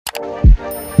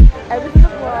Everyone's in the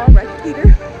vlog. Right,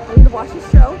 Peter. I'm gonna watch his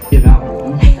show. Get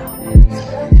out. Hey,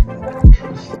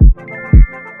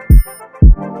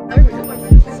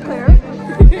 Claire.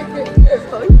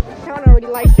 Count already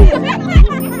likes it.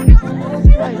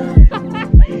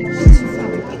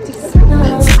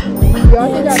 Y'all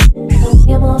think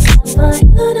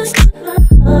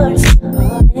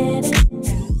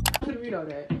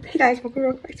Hey guys,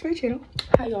 welcome back to my channel.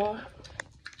 Hi y'all.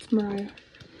 It's Mariah.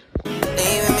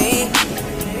 Leaving me,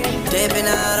 dipping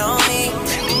out on me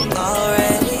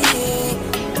already.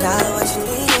 Got what you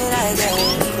need, I guess,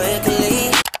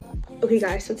 quickly. Okay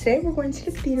guys, so today we're going to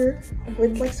the theater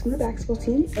with like some of the basketball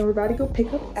team and we're about to go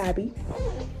pick up Abby.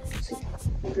 So,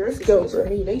 let's go.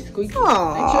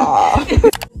 Aww.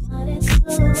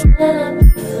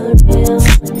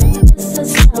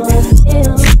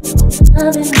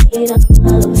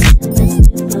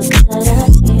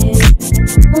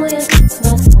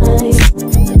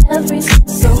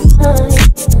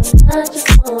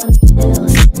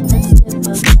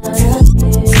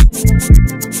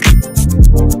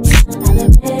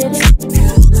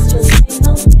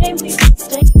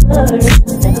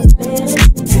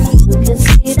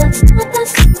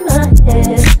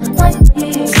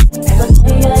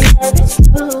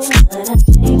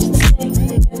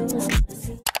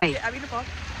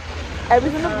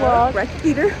 Abby's in the vlog. Right,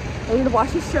 Peter. I'm gonna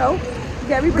watch his show.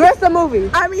 Where's the movie?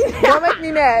 I mean, don't make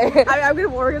me mad.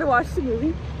 we're gonna watch the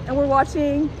movie, and we're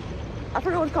watching. I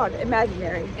forgot what it's called.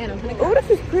 Imaginary. And I'm gonna go. Oh, this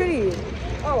is pretty.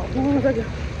 Oh my god.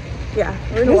 Yeah,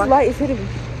 we're gonna This watch. light is hitting me.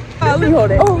 Let me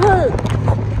hold it. Oh, look.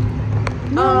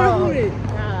 No, hold it.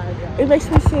 It makes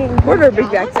me sing. Where are our big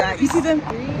bags at? You see them?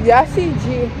 Yeah, I see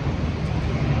G.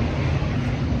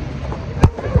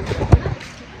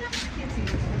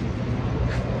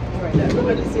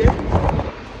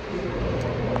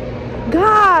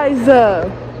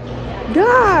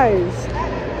 Guys,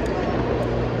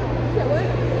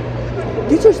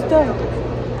 get your stuff.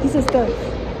 Get your stuff.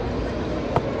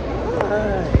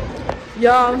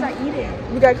 Y'all,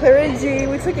 we got Clara and G.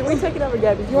 We took it over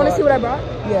Gabby. You want to see what I brought?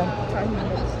 Yeah.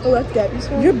 Oh, that's Gabby's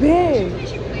one. You're big.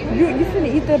 You finna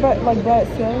eat that by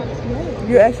itself?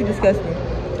 You're actually disgusting.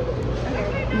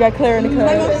 You got Clara in the car.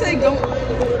 My mom said don't.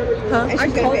 Huh? I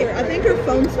called her. I think her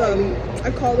phone's I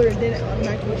called her and didn't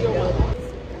automatically go.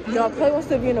 Y'all, Clay wants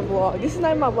to be in a vlog. This is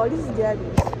not my vlog. This is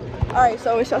Gabby's. All right,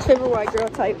 so it's your favorite white girl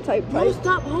type. No,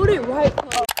 stop. Hold it right.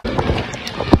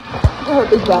 Her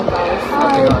big black eyes.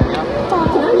 Hi.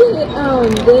 Can I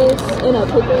get this in a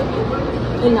pickle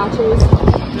and nachos?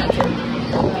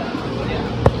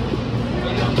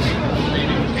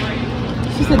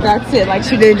 She said that's it. Like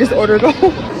she didn't just order it all.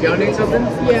 Y'all need something?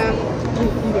 Yeah.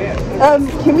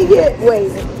 Can we get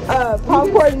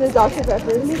popcorn and the Dr.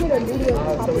 Pepper? Can we get a medium?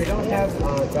 So we don't have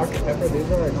Dr. Pepper.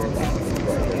 These are our drinks.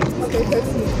 Okay,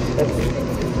 Pepsi.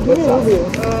 Give me a review.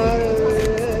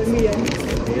 Medium.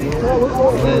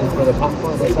 And then for the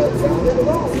popcorn, what's that down?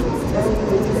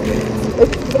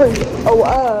 It's free. Oh,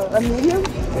 a medium?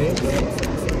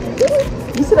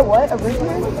 You said a what? A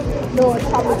regular? No, a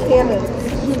Tropicana.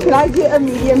 Can I get a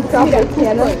medium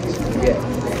Tropicana? Yeah.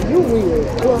 You weird.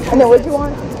 And then what do you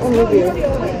want? A root beer.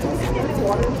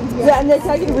 Yeah, and then can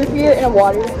I get a root beer and a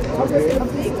water?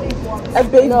 A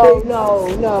big, no. So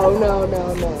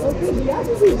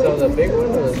the big one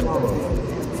or the small one?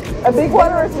 A big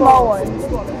one or a small one?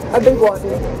 A big one. You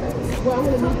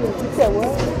said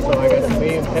what? So I got a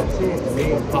medium Pepsi, a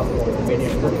medium popcorn, a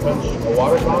medium fruit punch, a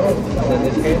water bottle, and then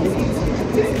this candy.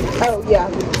 Oh, yeah.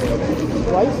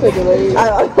 Why you so delayed? I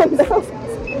don't know.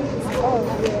 Oh,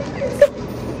 yeah.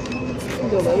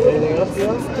 Anything else, you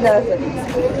want? No, that's it.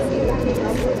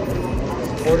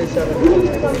 47.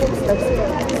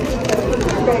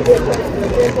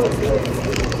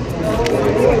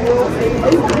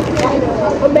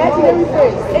 Imaginary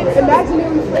friends.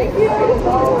 Imaginary friends.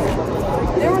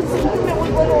 There was something that was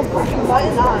little freaking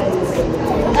button eyes.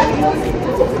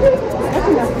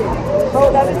 Oh,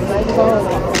 that is nice.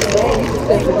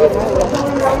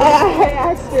 I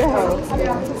asked her how.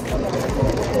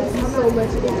 So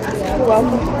much. You're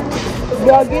welcome.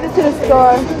 Y'all get it to the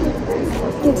store.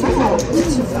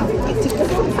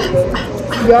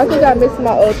 Y'all think I missed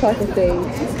my old talking stage.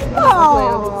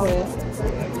 Oh.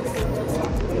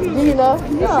 Do you know?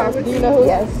 No. Do you know who?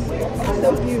 Yes.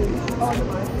 So cute.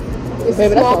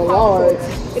 Baby, that's a large.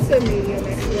 It's a medium,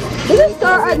 actually. Does it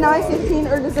start at 9:15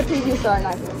 or does the preview start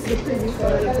at 9:15? The preview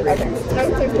started at 3. Okay. I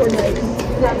would say 4 nights.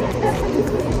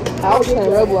 I was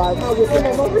playing Roblox.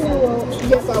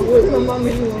 Yes, I would. My mom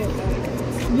and you won't.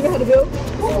 You know how to build?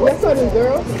 That's how to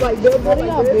girl. Like build. What do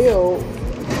y'all build?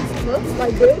 Huh?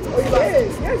 Like good? Or you like,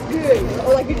 yes, good.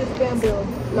 Or like you just spam build.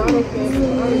 No, I don't spam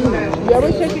build. Yeah,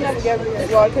 we're checking out Gabby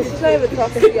as well because she's not even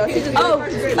talking to y'all. She just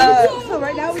So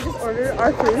right now we just ordered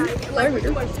our food.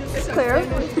 Claire.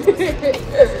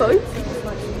 It's Chloe.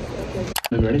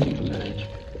 Remember anything from that age?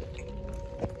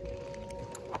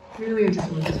 Really, I just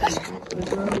want to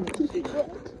take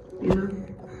you know?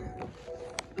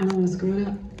 I don't want to screw it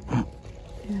up.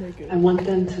 I want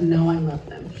them to know I love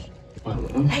them. I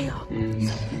love and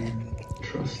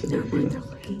trust and everything.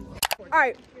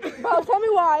 Alright, bro, tell me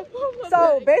why.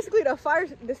 So basically the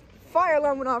fire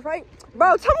alarm went off, right?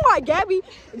 Bro, tell me why Gabby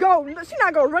she's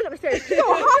not gonna run up the stairs. She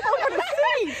gonna hop over the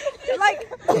seats. Like,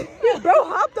 bro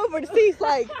hopped over the seats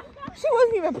like she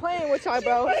wasn't even playing with y'all,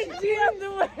 bro.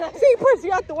 She pushed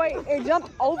you out the way and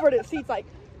jumped over the seats like,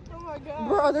 oh my god.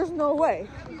 Bro, there's no way.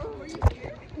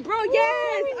 Bro,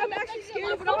 yes! I'm actually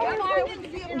scared.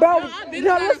 Bro,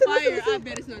 no, listen.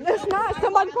 It's not.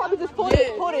 Somebody probably just pulled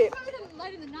it.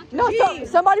 No,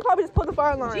 somebody probably just pulled the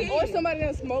fire alarm. Or somebody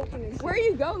done smoking. Where are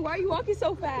you going? Why are you walking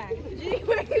so fast? G,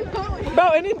 where are you going?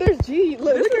 Bro, and then there's G.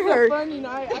 Look at her. Funny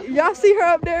night. Y'all see her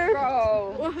up there?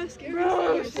 Bro.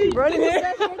 Bro, she's running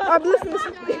there. I'm listening.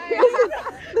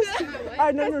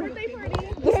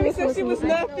 Listen. She was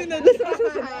laughing.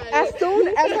 Listen. As soon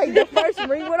as like the first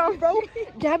ring went off, bro,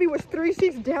 Gabby was 3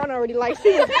 seats down already. Like she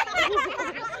was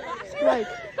like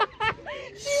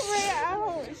she ran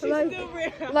out. She still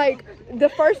ran out. Like the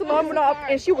first alarm went off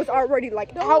and she was already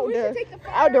like out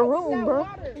the room, bro.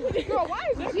 Girl,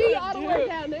 why is G all the way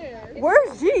down there?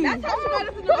 Where's G? That's how she got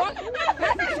us in the rock.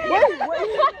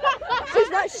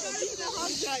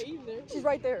 She's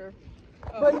right there.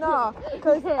 But nah,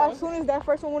 because as soon as that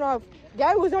first one went off,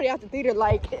 Gabby was already out the theater.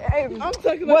 Like, I'm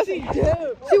talking about she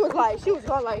was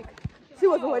gone. Like, she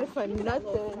wasn't waiting for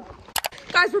nothing.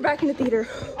 Guys, we're back in the theater.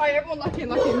 All right, everyone, lock in.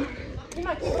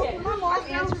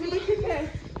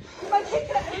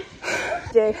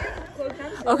 Jay.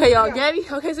 Okay, y'all, Gabby.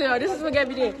 Okay, so y'all, this is what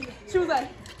Gabby did. She was like,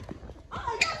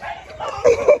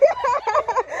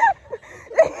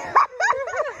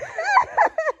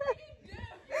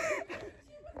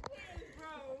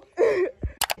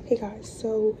 Hey guys,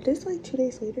 so it is like 2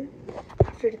 days later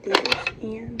after the theaters,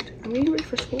 and I'm getting ready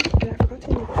for school, and I forgot to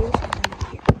make videos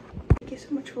on here. Thank you so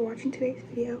much for watching today's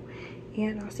video,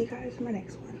 and I'll see you guys in my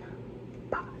next one.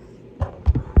 Bye.